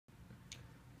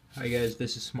Hi guys,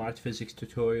 this is Smart Physics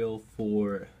tutorial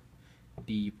for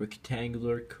the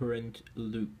rectangular current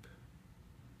loop.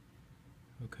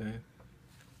 Okay,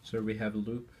 so we have a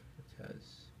loop. It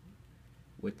has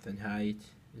width and height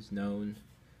is known,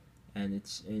 and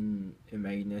it's in a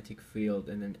magnetic field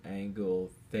and an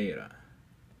angle theta.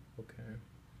 Okay.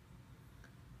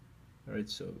 Alright,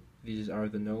 so these are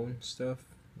the known stuff.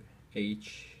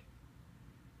 H,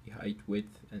 the height,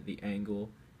 width, and the angle,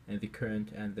 and the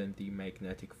current, and then the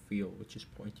magnetic field, which is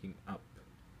pointing up.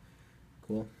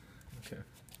 Cool. Okay.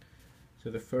 So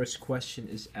the first question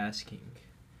is asking,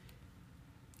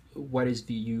 what is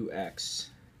the ux,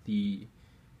 the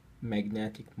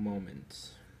magnetic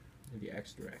moment in the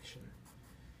x direction?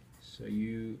 So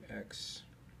ux.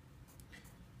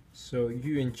 So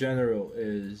u in general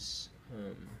is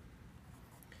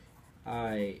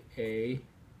I, A,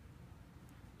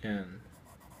 N.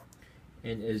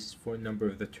 N is for number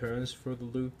of the turns for the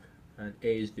loop, and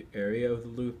A is the area of the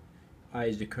loop, I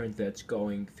is the current that's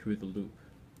going through the loop.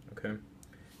 Okay,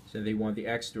 so they want the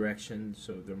x direction,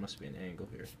 so there must be an angle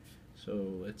here. So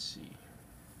let's see,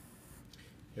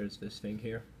 here's this thing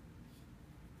here.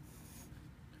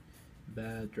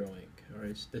 Bad drawing.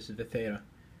 Alright, so this is the theta,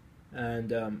 and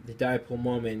the dipole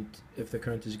moment, if the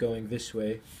current is going this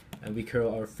way and we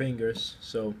curl our fingers,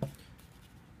 so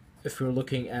if we're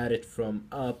looking at it from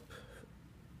up,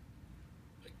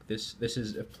 this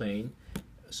is a plane,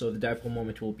 so the dipole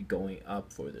moment will be going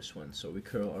up for this one. So we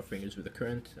curl our fingers with the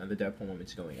current and the dipole moment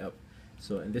is going up.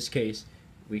 So in this case,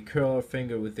 we curl our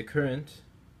finger with the current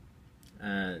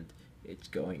and it's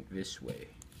going this way.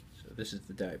 So this is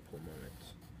the dipole moment.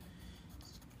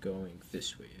 It's going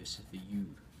this way. This is the U.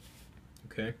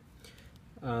 Okay.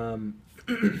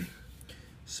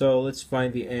 So let's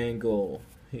find the angle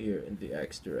here in the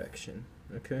x direction.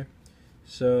 Okay.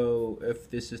 So if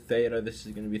this is theta, this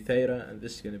is going to be theta, and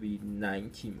this is going to be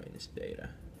 90 minus theta,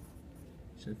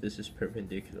 since this is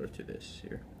perpendicular to this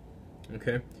here.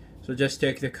 Okay, so just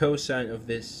take the cosine of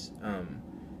this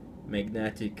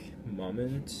magnetic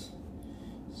moment.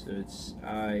 So it's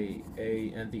I,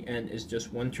 A, and the N is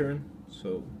just one turn,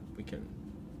 so we can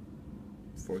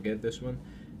forget this one.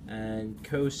 And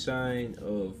cosine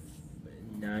of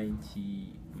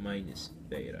 90 minus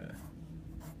theta.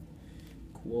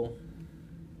 Cool.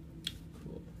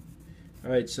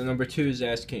 Alright, so number 2 is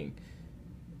asking,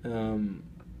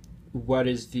 what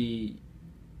is the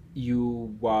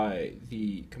Uy,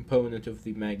 the component of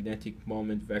the magnetic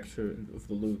moment vector of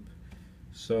the loop?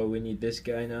 So we need this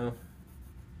guy now,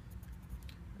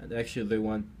 and actually they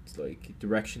want like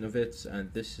direction of it,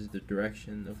 and this is the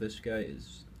direction of this guy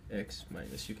is x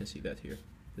minus, you can see that here.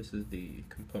 This is the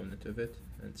component of it,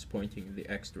 and it's pointing in the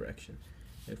x direction.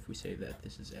 If we say that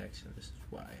this is x and this is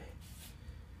y.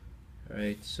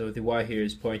 Alright, so the y here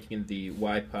is pointing in the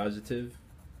y positive.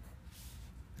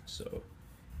 So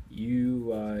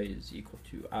uy is equal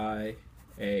to I,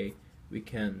 A. We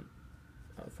can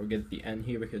forget the n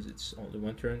here because it's only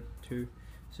one turn, 2.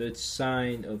 So it's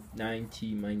sine of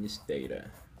 90 minus theta.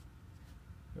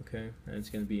 Okay, and it's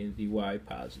going to be in the y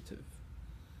positive.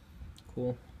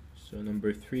 Cool. So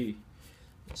number 3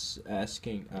 is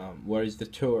asking, what is the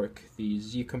torque, the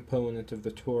z component of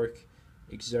the torque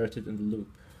exerted in the loop?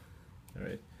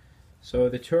 Alright, so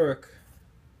the torque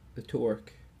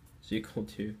is equal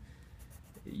to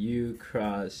U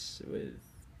cross with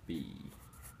B,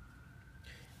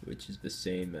 which is the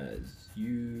same as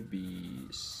UB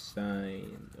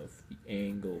sine of the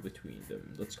angle between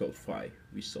them. Let's call it phi.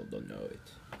 We still don't know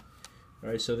it.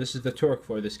 Alright, so this is the torque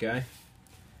for this guy.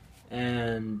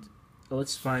 And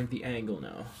let's find the angle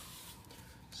now.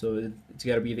 So it's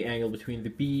got to be the angle between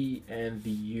the B and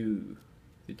the U,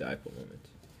 the dipole moment.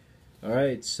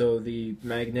 Alright, so the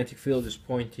magnetic field is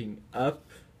pointing up.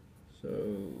 So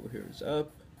here's up.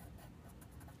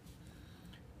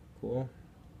 Cool.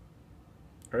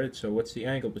 Alright, so what's the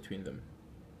angle between them?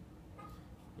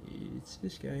 It's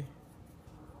this guy.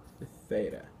 The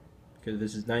theta. Because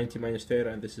this is 90 minus theta,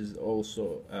 and this is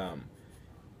also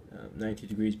 90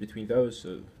 degrees between those,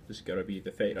 so this has got to be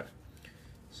the theta.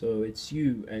 So it's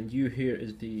U, and U here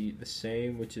is the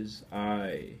same, which is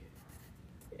I,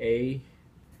 A,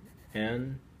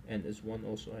 N is 1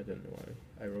 also, I don't know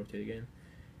why I wrote it again,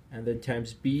 and then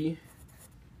times B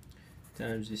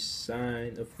times the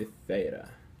sine of the theta.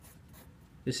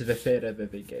 This is the theta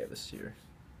that they gave us here.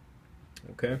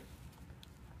 Okay,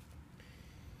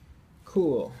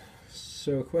 cool.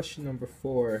 So question number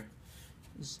 4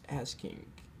 is asking,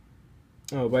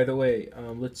 oh, by the way,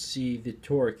 let's see the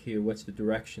torque here. What's the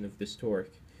direction of this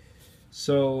torque?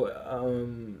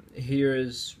 So here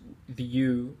is the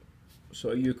U.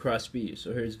 So U cross B.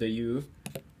 So here's the U.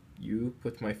 U,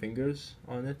 put my fingers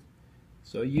on it.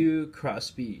 So U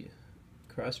cross B,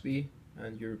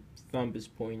 and your thumb is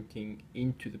pointing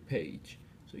into the page.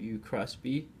 So U cross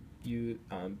B, U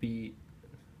B,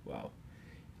 wow.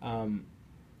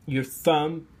 Your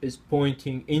thumb is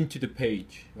pointing into the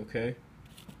page, okay?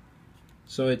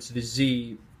 So it's the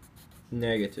Z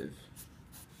negative,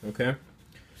 okay?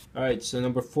 Alright, so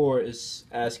number 4 is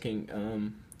asking,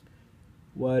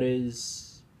 what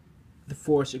is the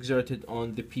force exerted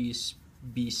on the piece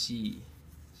BC?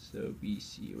 So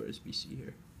BC, where's BC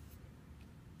here?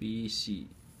 BC,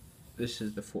 this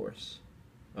is the force.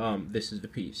 This is the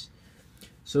piece.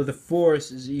 So the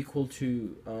force is equal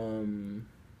to,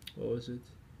 what was it?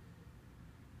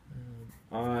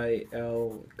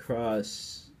 IL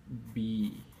cross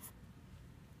B.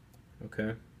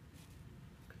 Okay.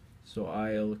 So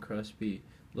IL cross B.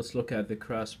 Let's look at the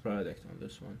cross product on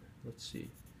this one. Let's see.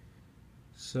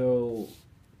 So,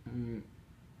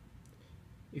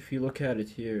 if you look at it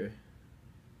here,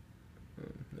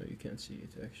 no, you can't see it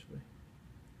actually.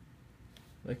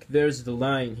 Like, there's the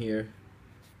line here.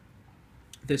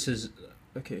 This is,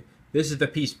 okay, this is the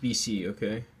piece BC,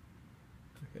 okay?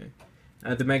 Okay.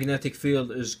 And the magnetic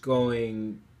field is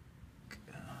going,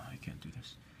 I can't do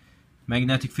this.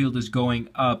 Magnetic field is going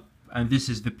up, and this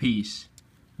is the piece,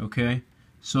 okay?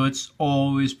 So it's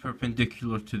always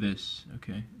perpendicular to this,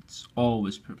 okay? It's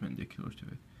always perpendicular to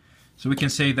it. So we can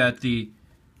say that the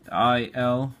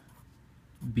IL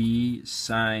B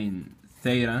sine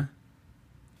theta,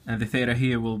 and the theta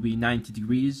here will be 90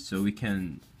 degrees, so we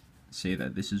can say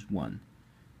that this is 1,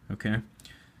 okay?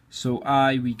 So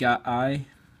I, we got I,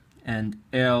 and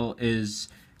L is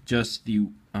just the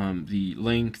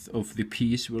length of the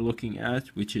piece we're looking at,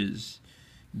 which is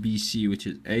BC, which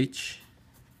is H,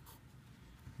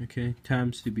 okay,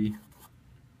 times the B.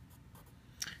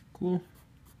 Cool.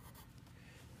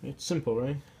 It's simple,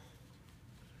 right?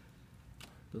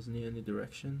 Doesn't need any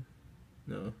direction.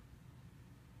 No,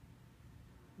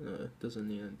 it doesn't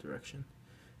need any direction.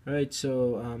 Alright,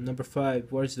 so number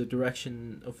 5, what is the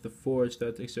direction of the force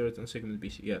that exerted on segment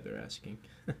BC? Yeah, they're asking.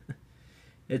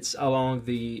 It's along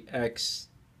the X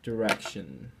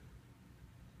direction.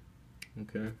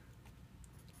 Okay.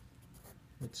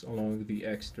 It's along the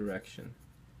X direction.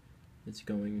 It's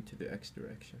going into the X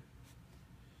direction.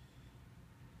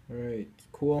 Alright,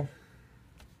 cool.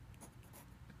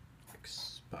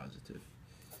 X positive.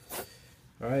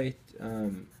 Alright,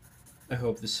 I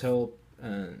hope this helped,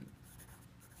 and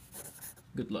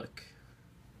good luck.